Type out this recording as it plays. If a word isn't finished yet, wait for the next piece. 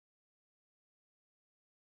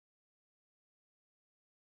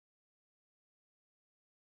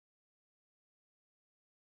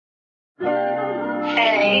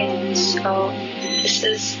Okay, so this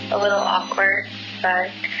is a little awkward, but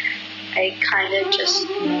I kind of just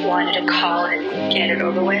wanted to call and get it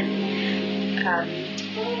over with.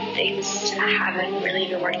 Things haven't really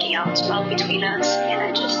been working out as well between us,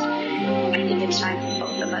 and I think it's time for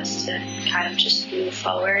both of us to kind of just move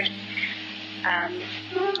forward.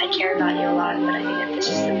 I care about you a lot, but I think that this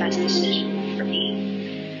is the best decision for me.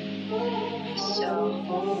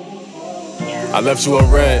 So, yeah. I left you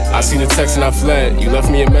on red, I seen the text and I fled. You left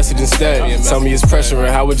me a message instead. Tell me it's pressure and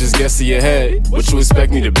how it just gets to your head. What you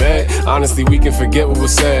expect me to bet? Honestly, we can forget what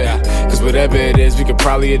was said, cause whatever it is, we could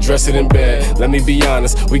probably address it in bed. Let me be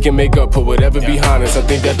honest, we can make up, put whatever behind us. I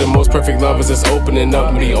think that the most perfect love is us opening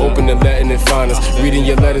up, be open and letting it find us. Reading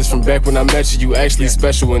your letters from back when I met you, you actually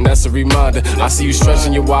special, and that's a reminder. I see you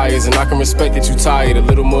stretching your wires, and I can respect that you tired a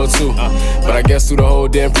little more too. But I guess through the whole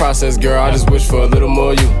damn process, girl, I just wish for a little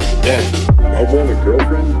more you. Yeah. I want a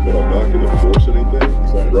girlfriend, but I'm not gonna force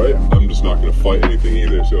anything, right? I'm just not gonna fight anything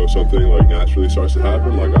either. So if something like naturally starts to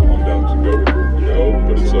happen, like I'm down to go with it, you know?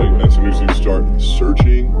 But it's like, as soon as you start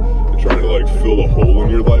searching and trying to like fill a hole in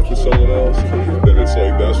your life with someone else, then it's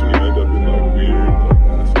like, that's when you end up in like weird, like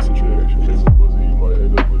nasty situations. You might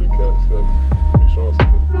end up with a cat that makes something.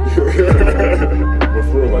 But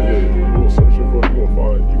for real, like, yeah, you go searching for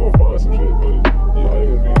it, you gonna find some shit, but yeah, I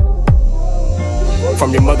ain't gonna be.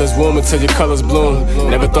 From your mother's womb until your colors bloom.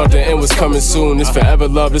 Never thought the end was coming soon. It's forever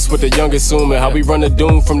love, this what the young assume. And how we run the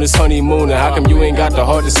doom from this honeymoon. And how come you ain't got the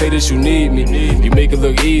heart to say that you need me? You make it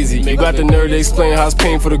look easy. You got the nerve to explain how it's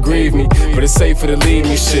painful to grieve me, but it's safer to leave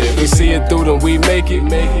me. Shit, if we see it through, then we make it.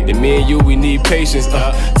 And me and you, we need patience.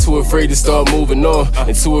 Too afraid to start moving on,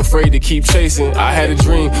 and too afraid to keep chasing. I had a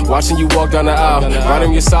dream, watching you walk down the aisle. Right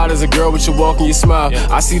on your side as a girl with your walk and your smile.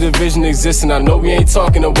 I see the vision existing. I know we ain't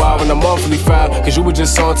talking a while, and I'm awfully foul, cause you would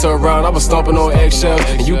just saunter around. I was stomping on eggshells,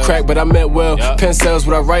 and you cracked, but I meant well. Pen cells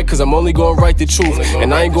what I write, cause I'm only gonna write the truth.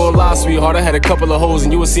 And I ain't gonna lie, sweetheart, I had a couple of hoes,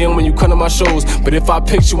 and you would see them when you come to my shows. But if I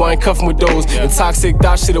picked you, I ain't cuffing with those. And toxic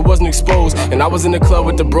thought shit, it wasn't exposed. And I was in the club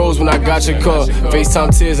with the bros when I got your call.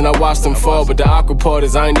 FaceTime tears and I watched them fall. But the awkward part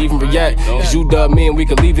is I ain't even react, cause you dubbed me and we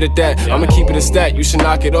could leave it at that. I'ma keep it a stat, you should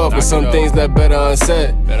knock it off, but some things that better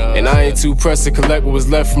unsaid. And I ain't too pressed to collect what was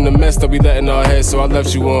left from the mess that we let in our heads, so I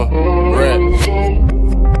left you on red.